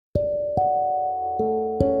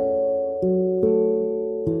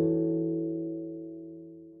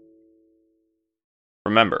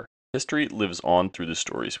Remember, history lives on through the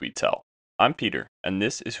stories we tell. I'm Peter, and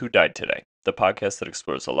this is Who Died Today, the podcast that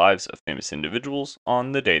explores the lives of famous individuals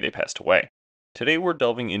on the day they passed away. Today we're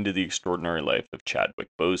delving into the extraordinary life of Chadwick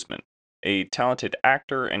Boseman, a talented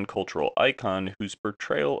actor and cultural icon whose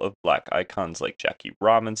portrayal of black icons like Jackie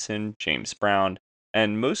Robinson, James Brown,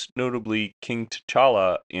 and most notably King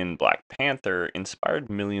T'Challa in Black Panther inspired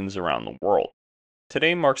millions around the world.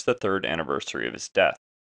 Today marks the third anniversary of his death.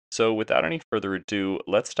 So, without any further ado,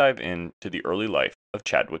 let's dive into the early life of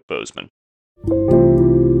Chadwick Boseman.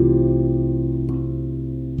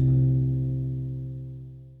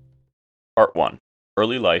 Part 1: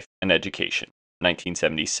 Early Life and Education,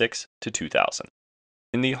 1976 to 2000.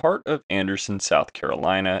 In the heart of Anderson, South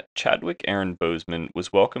Carolina, Chadwick Aaron Boseman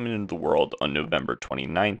was welcomed into the world on November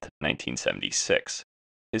 29th, 1976.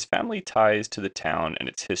 His family ties to the town and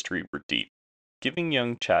its history were deep, giving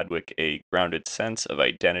young Chadwick a grounded sense of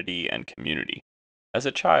identity and community. As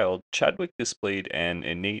a child, Chadwick displayed an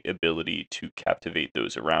innate ability to captivate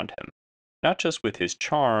those around him, not just with his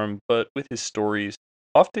charm, but with his stories,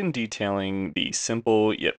 often detailing the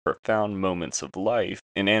simple yet profound moments of life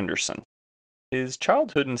in Anderson. His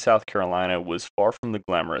childhood in South Carolina was far from the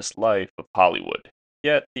glamorous life of Hollywood,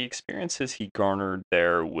 yet the experiences he garnered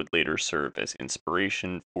there would later serve as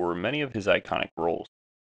inspiration for many of his iconic roles.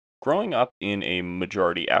 Growing up in a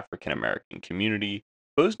majority African American community,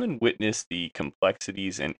 Boseman witnessed the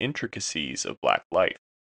complexities and intricacies of black life,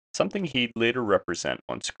 something he'd later represent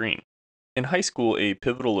on screen. In high school, a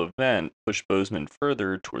pivotal event pushed Boseman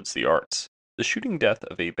further towards the arts. The shooting death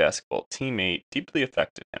of a basketball teammate deeply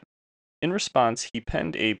affected him. In response, he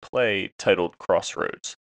penned a play titled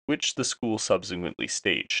Crossroads, which the school subsequently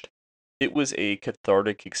staged. It was a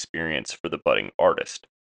cathartic experience for the budding artist,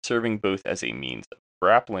 serving both as a means of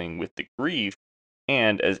grappling with the grief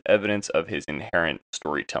and as evidence of his inherent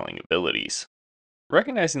storytelling abilities.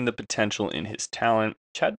 Recognizing the potential in his talent,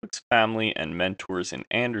 Chadwick's family and mentors in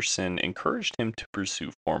Anderson encouraged him to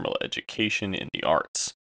pursue formal education in the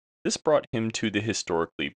arts. This brought him to the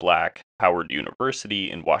historically black Howard University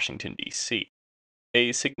in Washington, D.C.,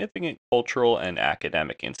 a significant cultural and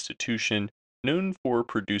academic institution known for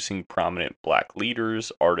producing prominent black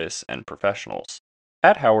leaders, artists, and professionals.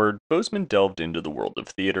 At Howard, Boseman delved into the world of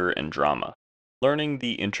theater and drama, learning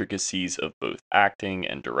the intricacies of both acting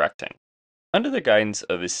and directing. Under the guidance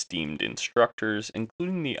of esteemed instructors,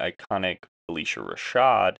 including the iconic Felicia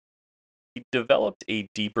Rashad, he developed a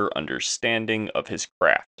deeper understanding of his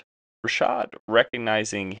craft. Rashad,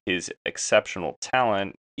 recognizing his exceptional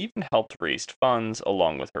talent, even helped raise funds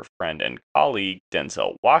along with her friend and colleague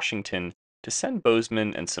Denzel Washington to send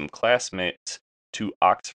Boseman and some classmates to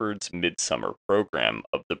Oxford's Midsummer program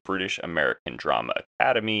of the British American Drama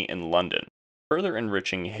Academy in London, further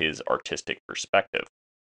enriching his artistic perspective.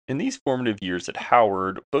 In these formative years at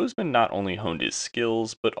Howard, Boseman not only honed his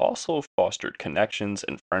skills, but also fostered connections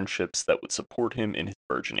and friendships that would support him in his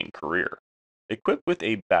burgeoning career. Equipped with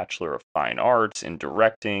a Bachelor of Fine Arts in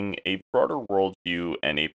directing, a broader worldview,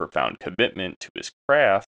 and a profound commitment to his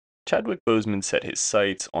craft, Chadwick Boseman set his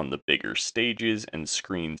sights on the bigger stages and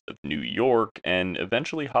screens of New York and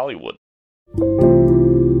eventually Hollywood.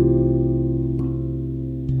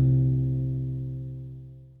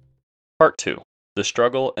 Part 2: The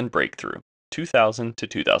Struggle and Breakthrough, 2000 to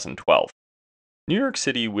 2012. New York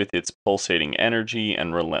City, with its pulsating energy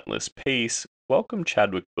and relentless pace, welcomed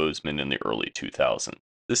Chadwick Boseman in the early 2000s.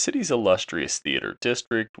 The city's illustrious theater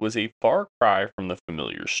district was a far cry from the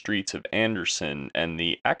familiar streets of Anderson and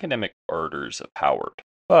the academic corridors of Howard.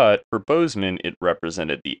 But for Boseman, it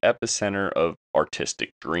represented the epicenter of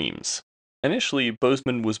artistic dreams. Initially,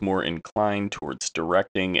 Boseman was more inclined towards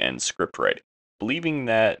directing and scriptwriting, believing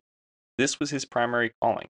that this was his primary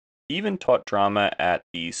calling. He even taught drama at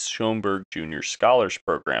the Schoenberg Junior Scholars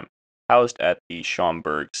Program, housed at the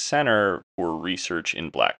Schomburg Center for Research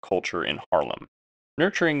in Black Culture in Harlem,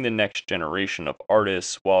 nurturing the next generation of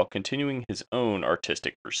artists while continuing his own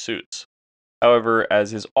artistic pursuits. However,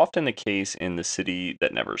 as is often the case in the city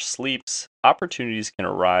that never sleeps, opportunities can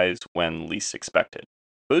arise when least expected.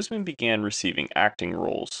 Boseman began receiving acting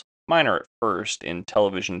roles, minor at first, in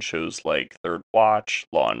television shows like Third Watch,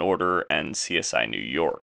 Law and Order, and CSI New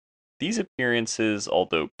York. These appearances,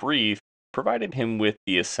 although brief, provided him with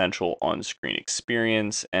the essential on-screen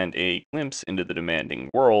experience and a glimpse into the demanding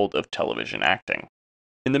world of television acting.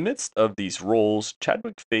 In the midst of these roles,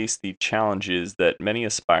 Chadwick faced the challenges that many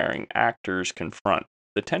aspiring actors confront: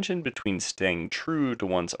 the tension between staying true to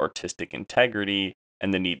one's artistic integrity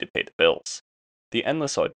and the need to pay the bills, the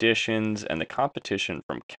endless auditions, and the competition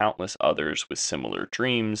from countless others with similar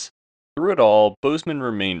dreams. Through it all, Boseman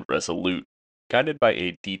remained resolute, guided by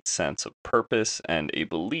a deep sense of purpose and a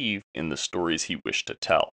belief in the stories he wished to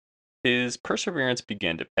tell. His perseverance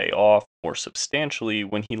began to pay off more substantially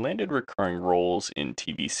when he landed recurring roles in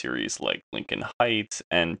TV series like Lincoln Heights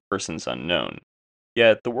and Persons Unknown.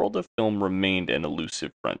 Yet the world of film remained an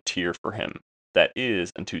elusive frontier for him. That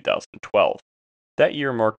is, in 2012. That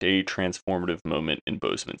year marked a transformative moment in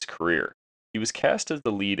Boseman's career. He was cast as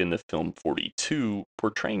the lead in the film 42,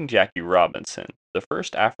 portraying Jackie Robinson, the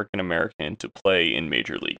first African American to play in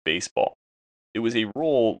Major League Baseball. It was a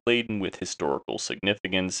role laden with historical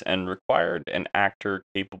significance and required an actor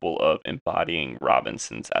capable of embodying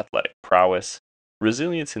Robinson's athletic prowess,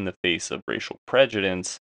 resilience in the face of racial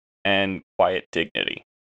prejudice, and quiet dignity.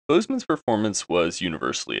 Boseman's performance was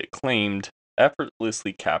universally acclaimed,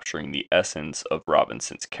 effortlessly capturing the essence of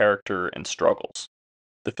Robinson's character and struggles.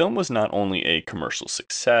 The film was not only a commercial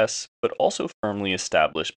success, but also firmly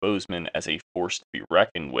established Boseman as a force to be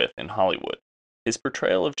reckoned with in Hollywood. His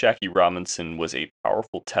portrayal of Jackie Robinson was a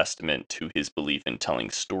powerful testament to his belief in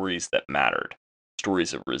telling stories that mattered,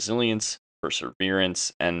 stories of resilience,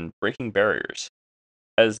 perseverance, and breaking barriers.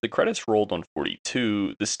 As the credits rolled on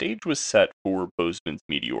 42, the stage was set for Boseman's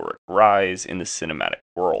meteoric rise in the cinematic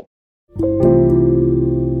world.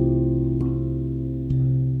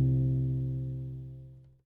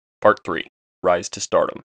 Part 3: Rise to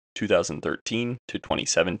Stardom, 2013 to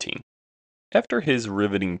 2017. After his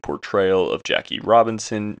riveting portrayal of Jackie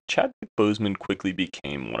Robinson, Chadwick Boseman quickly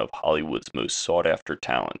became one of Hollywood's most sought after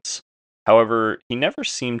talents. However, he never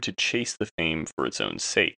seemed to chase the fame for its own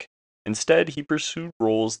sake. Instead, he pursued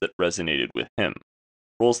roles that resonated with him,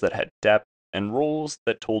 roles that had depth, and roles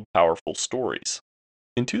that told powerful stories.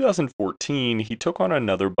 In 2014, he took on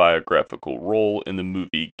another biographical role in the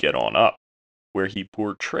movie Get On Up, where he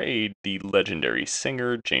portrayed the legendary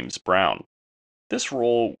singer James Brown. This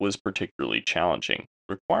role was particularly challenging,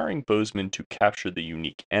 requiring Boseman to capture the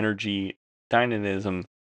unique energy, dynamism,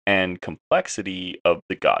 and complexity of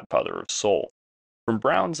the Godfather of Soul. From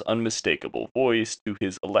Brown's unmistakable voice to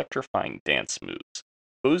his electrifying dance moves,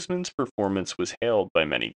 Boseman's performance was hailed by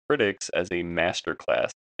many critics as a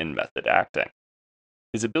masterclass in method acting.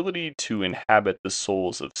 His ability to inhabit the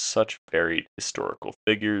souls of such varied historical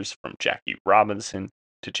figures, from Jackie Robinson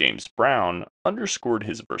to James Brown, underscored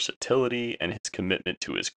his versatility and his commitment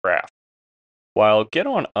to his craft. While Get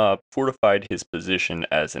On Up fortified his position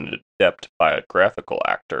as an adept biographical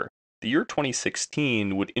actor, the year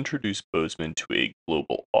 2016 would introduce Boseman to a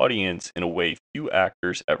global audience in a way few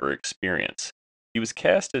actors ever experience. He was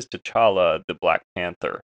cast as T'Challa, the Black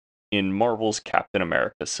Panther, in Marvel's Captain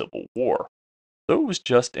America Civil War. Though it was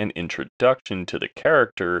just an introduction to the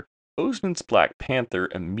character, Boseman's Black Panther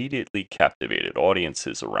immediately captivated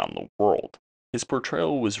audiences around the world. His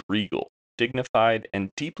portrayal was regal, dignified, and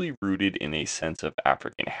deeply rooted in a sense of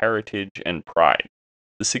African heritage and pride.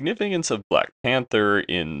 The significance of Black Panther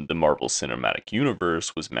in the Marvel Cinematic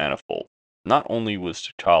Universe was manifold. Not only was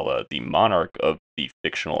T'Challa the monarch of the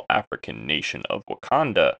fictional African nation of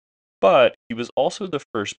Wakanda, but he was also the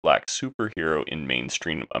first black superhero in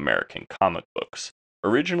mainstream American comic books,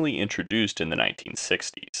 originally introduced in the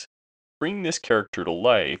 1960s. Bringing this character to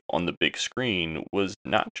life on the big screen was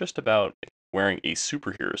not just about wearing a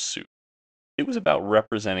superhero suit. It was about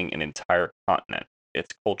representing an entire continent,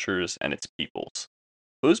 its cultures, and its peoples.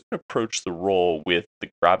 Boseman approached the role with the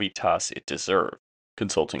gravitas it deserved,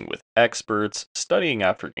 consulting with experts, studying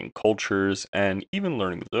African cultures, and even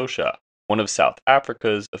learning Xhosa, one of South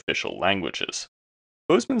Africa's official languages.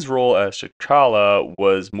 Boseman's role as T'Challa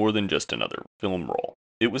was more than just another film role.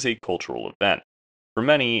 It was a cultural event. For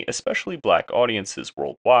many, especially black audiences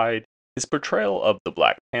worldwide, his portrayal of the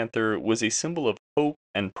Black Panther was a symbol of hope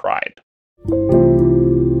and pride.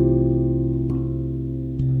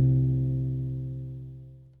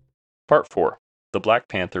 Part 4: The Black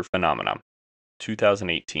Panther Phenomenon,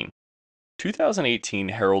 2018. 2018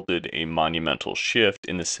 heralded a monumental shift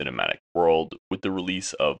in the cinematic world with the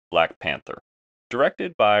release of Black Panther.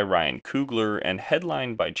 Directed by Ryan Coogler and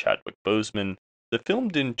headlined by Chadwick Boseman, the film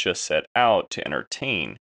didn't just set out to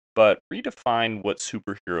entertain, but redefine what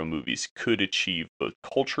superhero movies could achieve both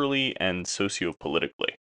culturally and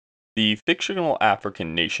sociopolitically. The fictional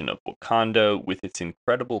African nation of Wakanda, with its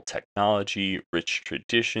incredible technology, rich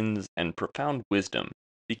traditions, and profound wisdom,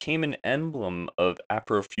 became an emblem of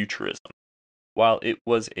Afrofuturism. While it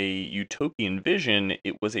was a utopian vision,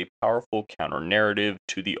 it was a powerful counter-narrative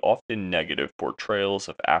to the often negative portrayals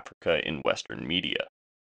of Africa in Western media.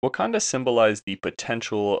 Wakanda symbolized the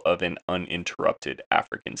potential of an uninterrupted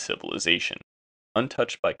African civilization,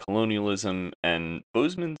 untouched by colonialism, and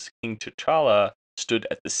Boseman's King T'Challa stood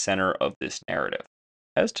at the center of this narrative.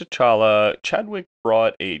 As T'Challa, Chadwick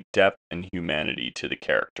brought a depth and humanity to the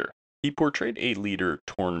character. He portrayed a leader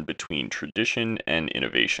torn between tradition and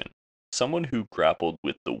innovation, someone who grappled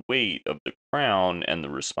with the weight of the crown and the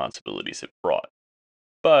responsibilities it brought.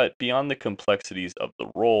 But beyond the complexities of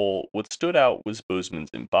the role, what stood out was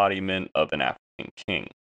Boseman's embodiment of an African king,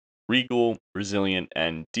 regal, resilient,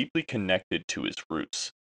 and deeply connected to his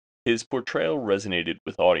roots. His portrayal resonated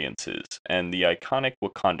with audiences, and the iconic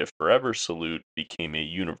Wakanda Forever salute became a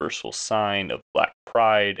universal sign of Black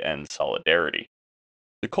pride and solidarity.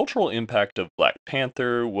 The cultural impact of Black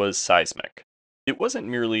Panther was seismic. It wasn't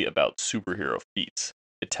merely about superhero feats,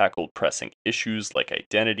 it tackled pressing issues like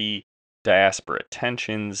identity, diaspora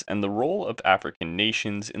tensions, and the role of African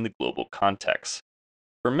nations in the global context.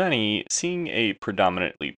 For many, seeing a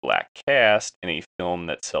predominantly black cast in a film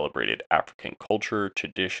that celebrated African culture,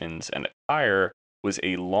 traditions, and attire was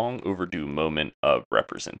a long overdue moment of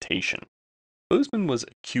representation. Boseman was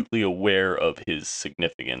acutely aware of his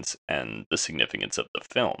significance and the significance of the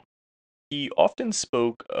film. He often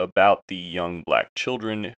spoke about the young black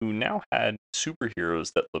children who now had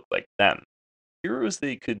superheroes that looked like them, heroes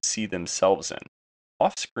they could see themselves in.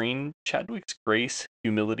 Off screen, Chadwick's grace,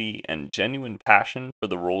 humility, and genuine passion for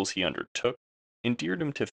the roles he undertook endeared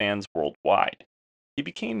him to fans worldwide. He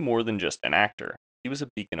became more than just an actor, he was a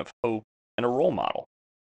beacon of hope and a role model.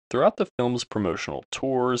 Throughout the film's promotional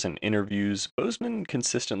tours and interviews, Boseman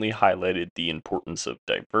consistently highlighted the importance of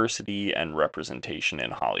diversity and representation in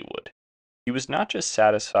Hollywood. He was not just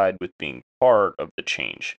satisfied with being part of the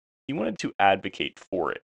change, he wanted to advocate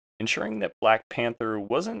for it, ensuring that Black Panther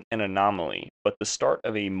wasn't an anomaly, but the start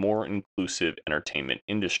of a more inclusive entertainment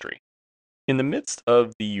industry. In the midst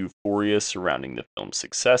of the euphoria surrounding the film's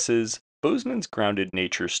successes, Boseman's grounded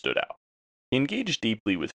nature stood out. He engaged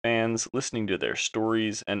deeply with fans, listening to their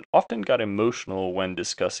stories, and often got emotional when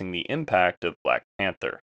discussing the impact of Black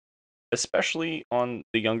Panther, especially on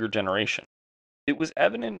the younger generation. It was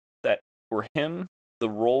evident that for him, the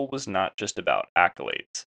role was not just about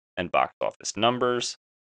accolades and box office numbers,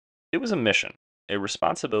 it was a mission, a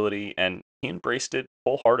responsibility, and he embraced it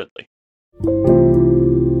wholeheartedly.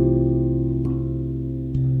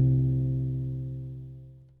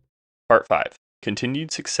 Part 5: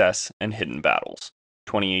 Continued Success and Hidden Battles,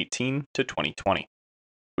 2018 to 2020.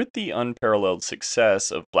 With the unparalleled success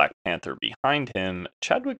of Black Panther behind him,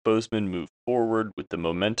 Chadwick Boseman moved forward with the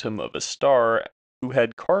momentum of a star who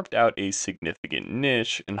had carved out a significant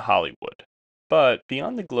niche in Hollywood. But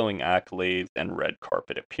beyond the glowing accolades and red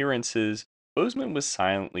carpet appearances, Boseman was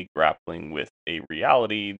silently grappling with a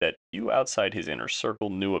reality that few outside his inner circle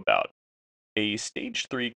knew about: a stage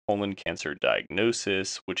 3 colon cancer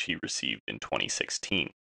diagnosis, which he received in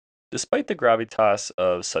 2016. Despite the gravitas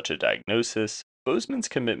of such a diagnosis, Boseman's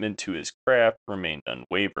commitment to his craft remained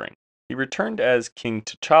unwavering. He returned as King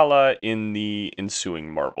T'Challa in the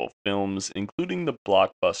ensuing Marvel films, including the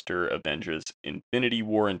blockbuster Avengers Infinity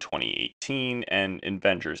War in 2018 and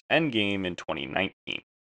Avengers Endgame in 2019.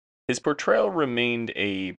 His portrayal remained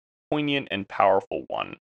a poignant and powerful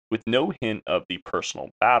one, with no hint of the personal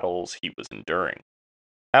battles he was enduring.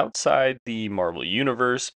 Outside the Marvel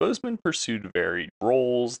Universe, Boseman pursued varied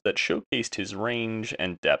roles that showcased his range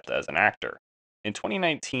and depth as an actor. In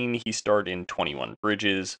 2019, he starred in 21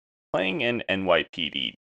 Bridges, playing an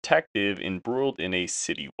NYPD detective embroiled in a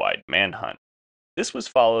citywide manhunt. This was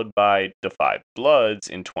followed by The Five Bloods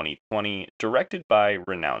in 2020, directed by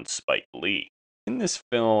renowned Spike Lee. In this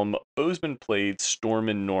film, Boseman played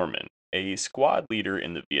Stormin' Norman, a squad leader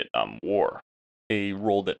in the Vietnam War, a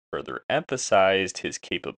role that further emphasized his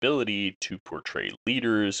capability to portray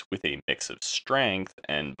leaders with a mix of strength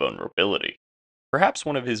and vulnerability. Perhaps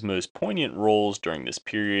one of his most poignant roles during this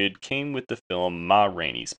period came with the film Ma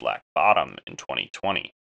Rainey's Black Bottom in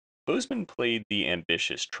 2020. Boseman played the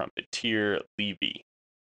ambitious trumpeter Levy,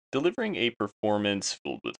 delivering a performance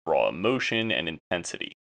filled with raw emotion and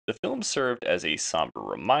intensity. The film served as a somber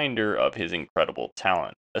reminder of his incredible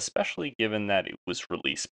talent, especially given that it was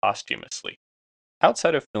released posthumously.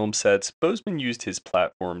 Outside of film sets, Boseman used his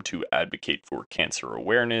platform to advocate for cancer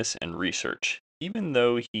awareness and research, even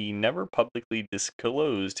though he never publicly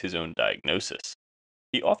disclosed his own diagnosis.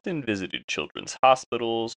 He often visited children's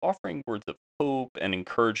hospitals, offering words of hope and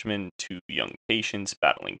encouragement to young patients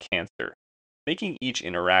battling cancer, making each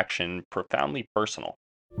interaction profoundly personal.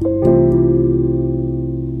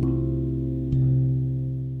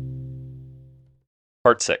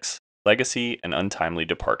 Part 6: Legacy and Untimely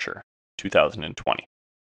Departure, 2020.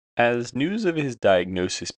 As news of his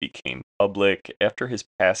diagnosis became public after his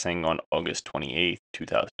passing on August 28,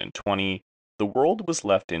 2020, the world was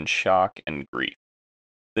left in shock and grief.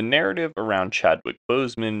 The narrative around Chadwick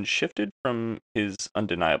Boseman shifted from his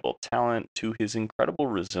undeniable talent to his incredible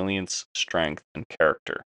resilience, strength, and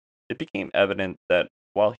character. It became evident that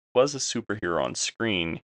while he was a superhero on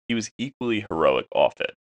screen, he was equally heroic off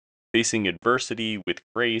it, facing adversity with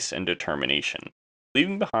grace and determination,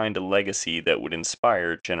 leaving behind a legacy that would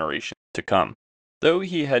inspire generations to come. Though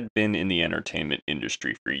he had been in the entertainment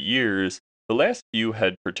industry for years, the last few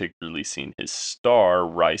had particularly seen his star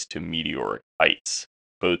rise to meteoric heights,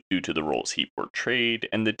 both due to the roles he portrayed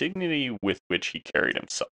and the dignity with which he carried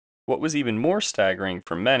himself. What was even more staggering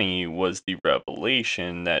for many was the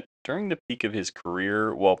revelation that during the peak of his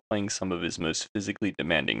career, while playing some of his most physically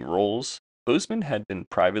demanding roles, Boseman had been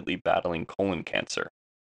privately battling colon cancer.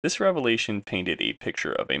 This revelation painted a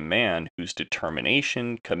picture of a man whose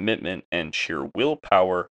determination, commitment, and sheer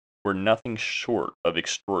willpower were nothing short of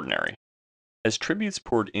extraordinary. As tributes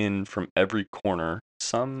poured in from every corner,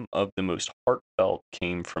 some of the most heartfelt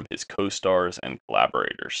came from his co stars and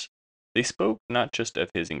collaborators. They spoke not just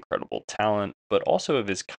of his incredible talent, but also of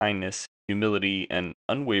his kindness, humility, and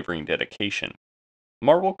unwavering dedication.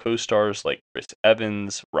 Marvel co-stars like Chris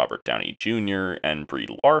Evans, Robert Downey Jr., and Brie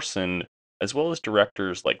Larson, as well as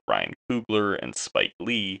directors like Ryan Coogler and Spike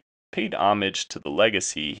Lee, paid homage to the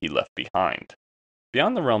legacy he left behind.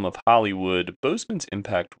 Beyond the realm of Hollywood, Boseman's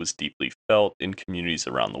impact was deeply felt in communities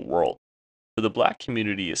around the world. For the Black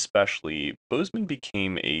community especially, Boseman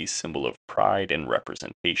became a symbol of pride and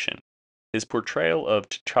representation. His portrayal of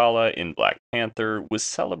T'Challa in Black Panther was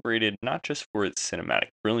celebrated not just for its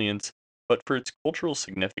cinematic brilliance, but for its cultural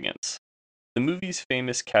significance. The movie's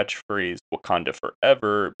famous catchphrase, Wakanda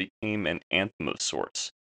Forever, became an anthem of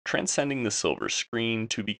sorts, transcending the silver screen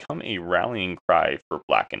to become a rallying cry for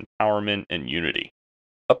Black empowerment and unity.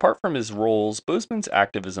 Apart from his roles, Boseman's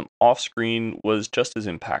activism off screen was just as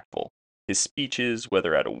impactful. His speeches,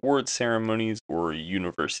 whether at award ceremonies or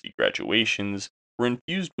university graduations, were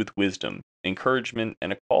infused with wisdom, encouragement,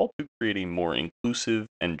 and a call to create a more inclusive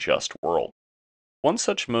and just world. One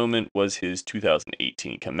such moment was his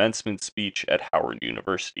 2018 commencement speech at Howard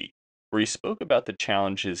University, where he spoke about the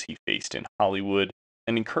challenges he faced in Hollywood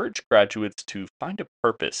and encouraged graduates to find a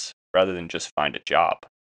purpose rather than just find a job.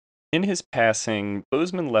 In his passing,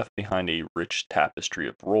 Boseman left behind a rich tapestry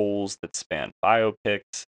of roles that spanned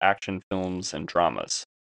biopics, action films, and dramas.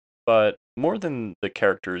 But more than the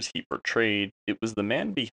characters he portrayed, it was the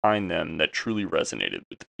man behind them that truly resonated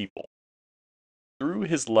with the people. Through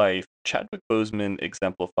his life, Chadwick Boseman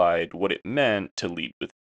exemplified what it meant to lead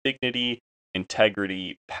with dignity,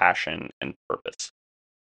 integrity, passion, and purpose.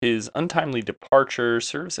 His untimely departure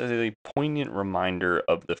serves as a poignant reminder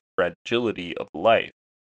of the fragility of life,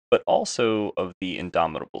 but also of the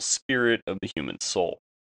indomitable spirit of the human soul.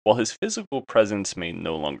 While his physical presence may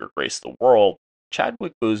no longer grace the world,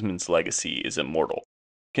 Chadwick Boseman's legacy is immortal,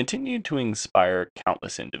 continuing to inspire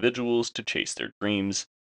countless individuals to chase their dreams,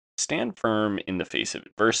 stand firm in the face of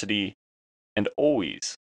adversity, and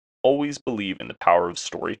always believe in the power of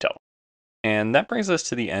storytelling. And that brings us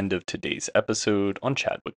to the end of today's episode on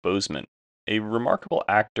Chadwick Boseman, a remarkable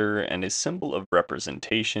actor and a symbol of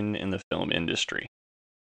representation in the film industry.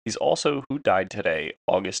 He's also who died today,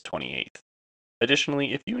 August 28th.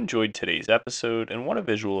 Additionally, if you enjoyed today's episode and want a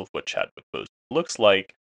visual of what Chadwick Boseman looks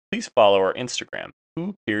like, please follow our Instagram,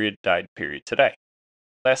 who.died.today.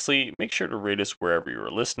 Lastly, make sure to rate us wherever you are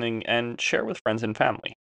listening and share with friends and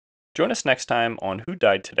family. Join us next time on Who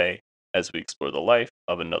Died Today as we explore the life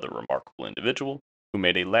of another remarkable individual who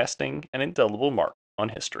made a lasting and indelible mark on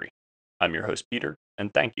history. I'm your host, Peter,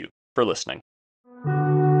 and thank you for listening.